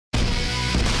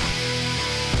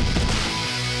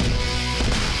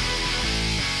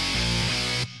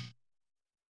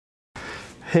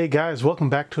Hey guys, welcome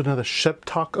back to another Shep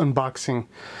Talk unboxing.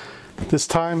 This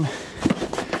time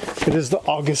it is the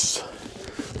August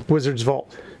Wizard's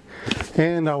Vault.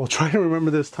 And I will try to remember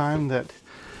this time that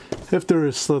if there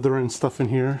is Slytherin stuff in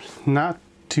here, not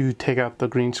to take out the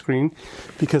green screen,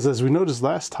 because as we noticed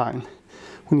last time,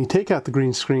 when you take out the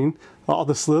green screen, all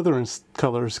the Slytherin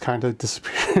colors kind of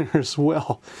disappear as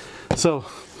well. So,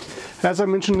 as I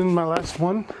mentioned in my last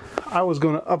one, I was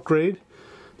going to upgrade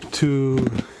to,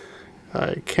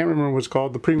 I can't remember what it's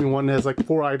called, the premium one has like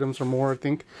 4 items or more, I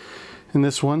think, in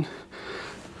this one.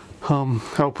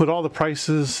 I'll put all the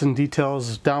prices and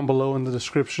details down below in the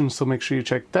description, so make sure you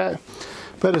check that.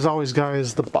 But as always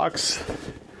guys, the box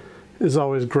is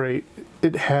always great.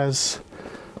 It has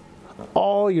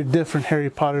all your different Harry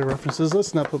Potter references.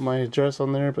 Let's not put my address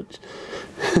on there, but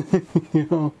you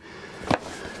know,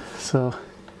 so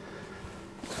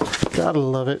gotta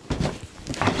love it.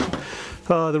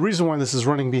 The reason why this is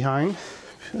running behind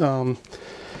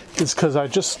is because I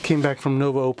just came back from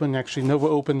Nova Open. Actually, Nova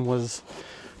Open was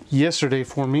yesterday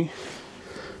for me,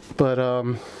 but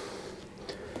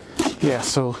yeah,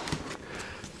 so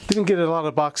didn't get a lot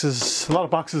of boxes. A lot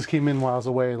of boxes came in while I was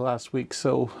away last week,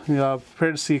 so you know, I'm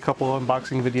prepared to see a couple of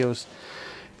unboxing videos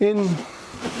in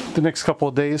the next couple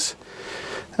of days.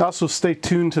 Also, stay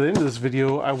tuned to the end of this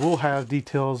video. I will have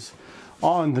details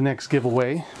on the next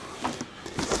giveaway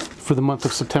for the month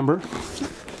of September.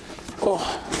 Oh,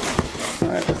 all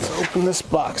right, let's open this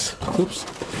box. Oops.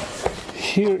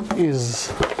 Here is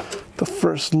the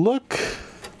first look.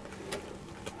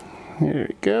 There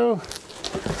we go.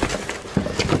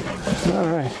 All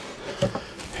right,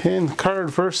 and the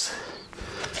card first.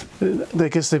 I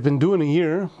guess they've been doing a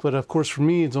year, but of course for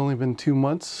me it's only been 2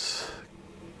 months.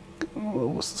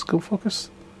 What's this? Go focus.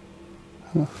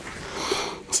 It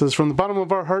says, from the bottom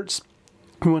of our hearts,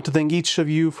 we want to thank each of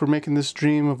you for making this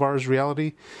dream of ours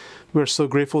reality. We are so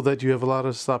grateful that you have allowed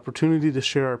us the opportunity to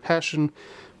share our passion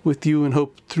with you, and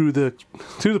hope through the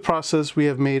process we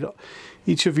have made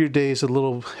each of your days a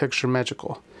little extra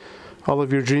magical. All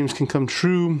of your dreams can come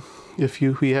true if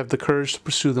we have the courage to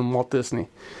pursue them. Walt Disney.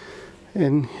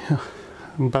 And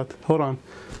I'm about to, hold on.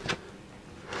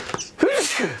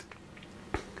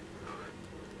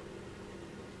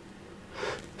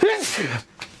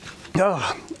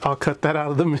 Oh, I'll cut that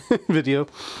out of the video.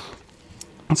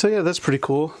 So yeah, that's pretty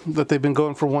cool that they've been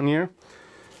going for 1 year.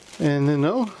 And then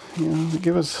they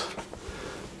give us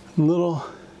a little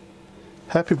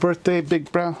happy birthday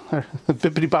big brown or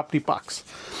Bibbidi Bobbidi box.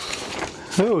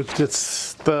 Oh,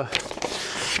 it's the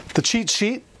cheat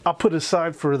sheet. I'll put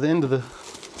aside for the end of the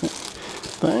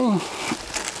thing.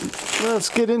 Let's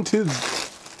get into the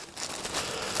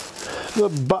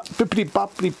Bibbidi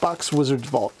Bobbidi Box Wizard's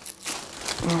Vault.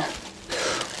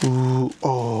 Ooh,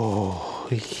 oh.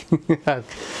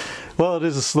 Well, it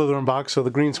is a Slytherin box, so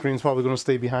the green screen is probably going to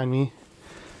stay behind me.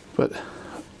 But,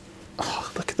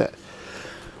 oh, look at that.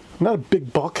 I'm not a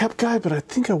big ball cap guy, but I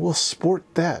think I will sport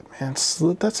that, man.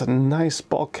 That's a nice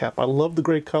ball cap. I love the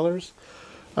gray colors.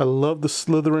 I love the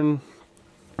Slytherin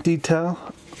detail.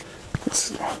 Let's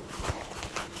see.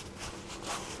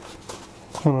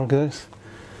 Hold on, guys.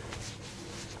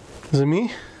 Is it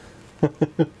me?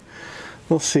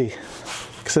 We'll see.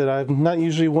 Like I said, I'm not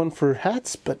usually one for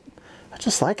hats, but I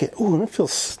just like it. Ooh, and it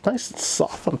feels nice and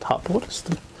soft on top. What is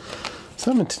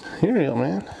that material,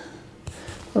 man? I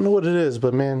don't know what it is,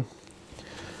 but man,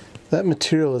 that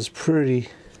material is pretty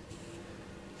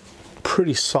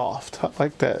soft. I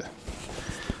like that.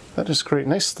 That is great.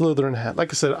 Nice Slytherin hat.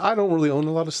 Like I said, I don't really own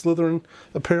a lot of Slytherin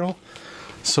apparel,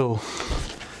 so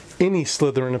any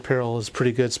Slytherin apparel is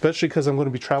pretty good, especially because I'm going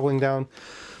to be traveling down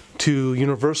to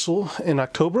Universal in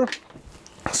October.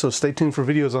 So stay tuned for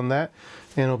videos on that,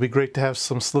 and it'll be great to have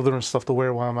some Slytherin stuff to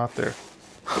wear while I'm out there.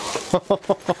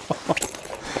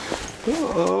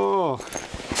 Oh.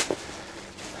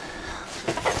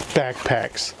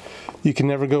 Backpacks. You can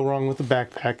never go wrong with a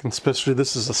backpack, and especially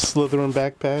this is a Slytherin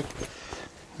backpack.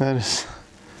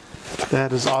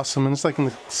 That is awesome, and it's like in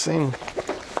the same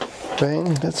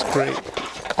thing. That's great.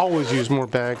 Always use more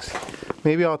bags.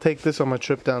 Maybe I'll take this on my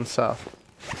trip down south.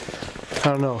 I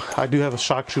don't know. I do have a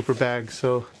shock trooper bag,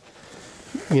 so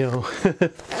you know,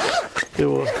 it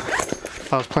will.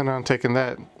 I was planning on taking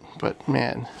that, but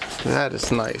man, that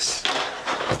is nice.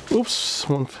 Oops.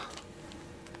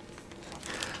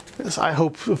 I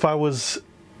hope if I was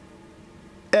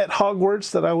at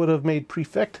Hogwarts that I would have made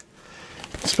prefect,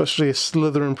 especially a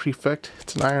Slytherin prefect.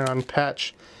 It's an iron-on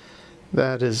patch.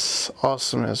 That is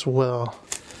awesome as well.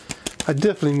 I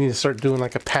definitely need to start doing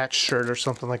like a patch shirt or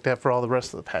something like that for all the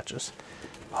rest of the patches.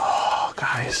 Oh,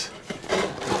 guys.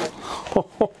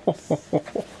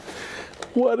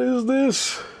 What is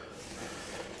this?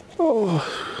 Oh,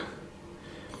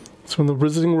 it's from the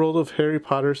Wizarding World of Harry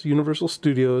Potter's Universal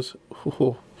Studios.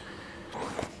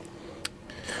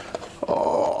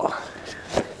 Oh,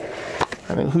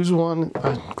 I mean, who's won?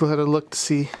 I'm glad I looked to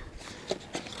see.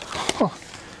 Oh.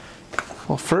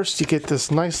 Well, first you get this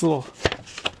nice little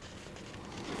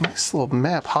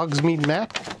map, Hogsmeade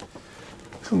map.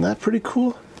 Isn't that pretty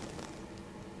cool?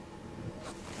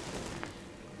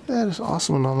 That is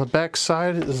awesome. And on the back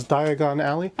side is Diagon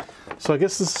Alley. So I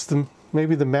guess this is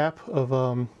maybe the map of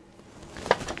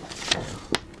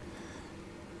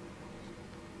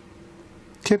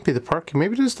can't be the park.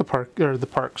 Maybe it is the park or the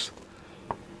parks.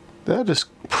 That is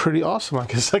pretty awesome. I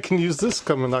guess I can use this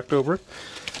coming October.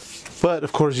 But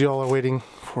of course, y'all are waiting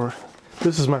for.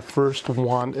 This is my first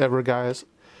wand ever, guys.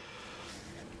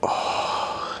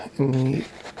 Oh, and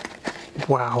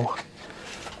wow.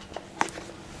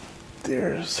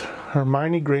 There's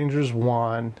Hermione Granger's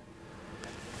wand.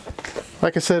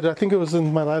 Like I said, I think it was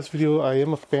in my last video, I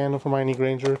am a fan of Hermione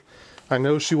Granger. I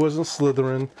know she wasn't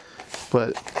Slytherin,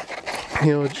 but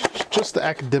you know, just the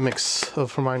academics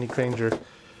of Hermione Granger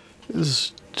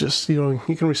is just, you know,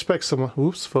 you can respect someone.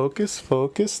 Oops, focus,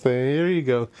 there you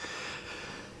go.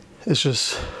 It's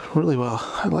just really well.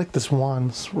 I like this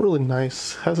wand. It's really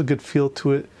nice. Has a good feel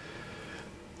to it.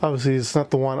 Obviously, it's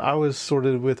not the wand I was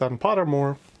sorted with on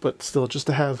Pottermore, but still, just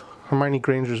to have Hermione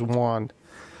Granger's wand.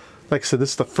 Like I said, this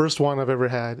is the first wand I've ever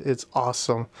had. It's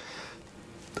awesome.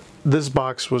 This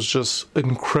box was just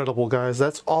incredible, guys.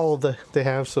 That's all that they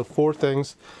have, so 4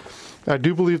 things. I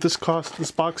do believe this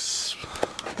box,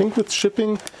 I think with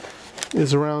shipping,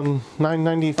 is around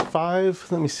 $9.95.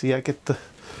 Let me see, I get the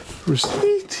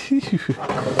receipt.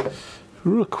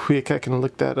 Real quick, I can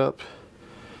look that up.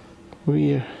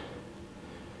 Bibbidi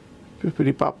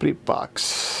Bobbidi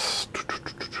Box.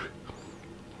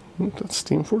 That's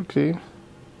Steam 4K.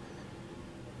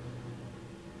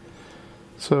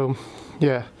 So,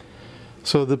 yeah.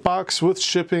 So the box with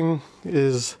shipping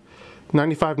is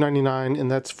 $95.99,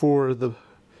 and that's for the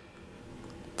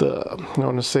I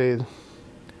want to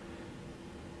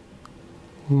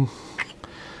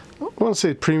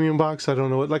say premium box. I don't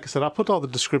know. Like I said, I'll put all the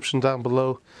description down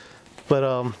below.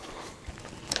 But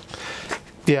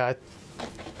yeah,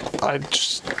 I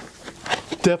just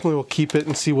definitely will keep it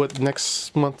and see what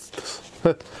next month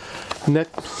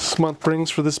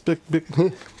brings for this big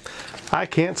I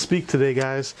can't speak today,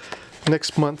 guys.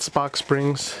 Next month's box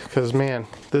brings, because man,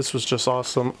 this was just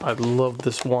awesome. I love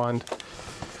this wand.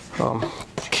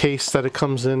 Case that it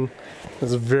comes in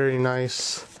is very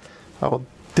nice. I will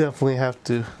definitely have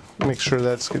to make sure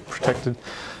that's get protected.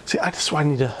 See, I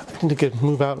need to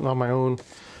move out on my own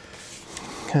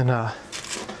and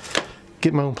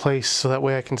get my own place, so that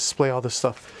way I can display all this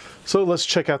stuff. So let's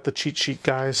check out the cheat sheet,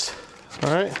 guys.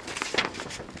 All right.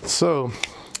 So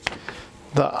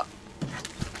the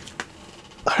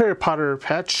Harry Potter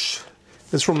patch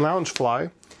is from Loungefly.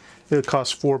 It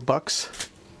costs $4.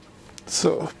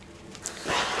 So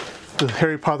the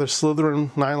Harry Potter Slytherin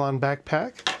nylon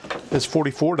backpack is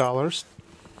 $44.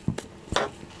 The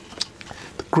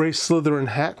gray Slytherin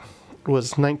hat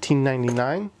was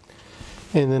 $19.99.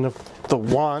 And then the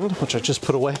wand, which I just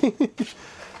put away,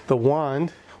 the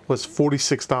wand was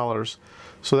 $46.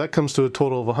 So that comes to a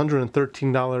total of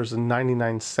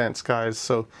 $113.99, guys.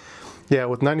 So yeah,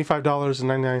 with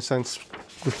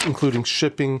 $95.99, including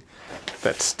shipping,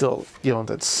 that's still, you know,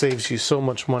 that saves you so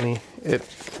much money.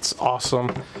 It's awesome.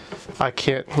 I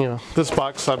can't, you know, this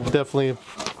box I'm definitely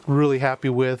really happy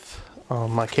with.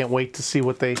 I can't wait to see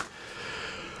what they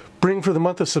bring for the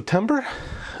month of September,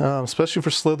 especially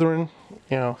for Slytherin.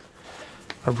 You know,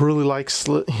 I really like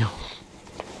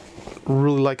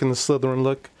really liking the Slytherin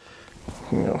look.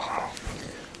 You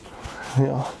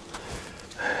know.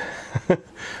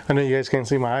 I know you guys can't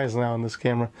see my eyes now in this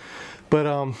camera, but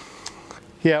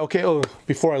yeah, okay. Oh,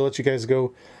 before I let you guys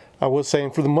go, I was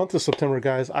saying for the month of September,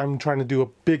 guys, I'm trying to do a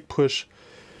big push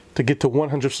to get to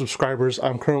 100 subscribers.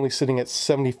 I'm currently sitting at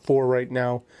 74 right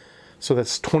now, so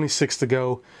that's 26 to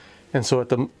go. And so at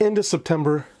the end of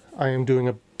September, I am doing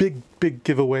a big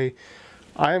giveaway.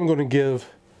 I am going to give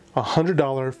a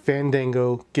 $100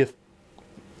 Fandango gift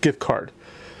card.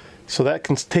 So that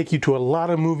can take you to a lot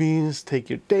of movies, take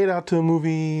your date out to a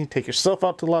movie, take yourself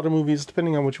out to a lot of movies,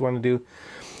 depending on what you want to do.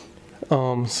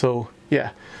 So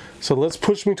yeah, so let's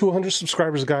push me to 100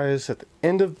 subscribers, guys, at the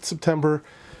end of September.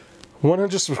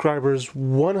 100 subscribers,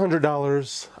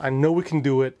 $100. I know we can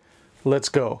do it. Let's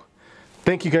go.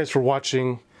 Thank you guys for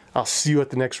watching. I'll see you at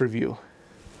the next review.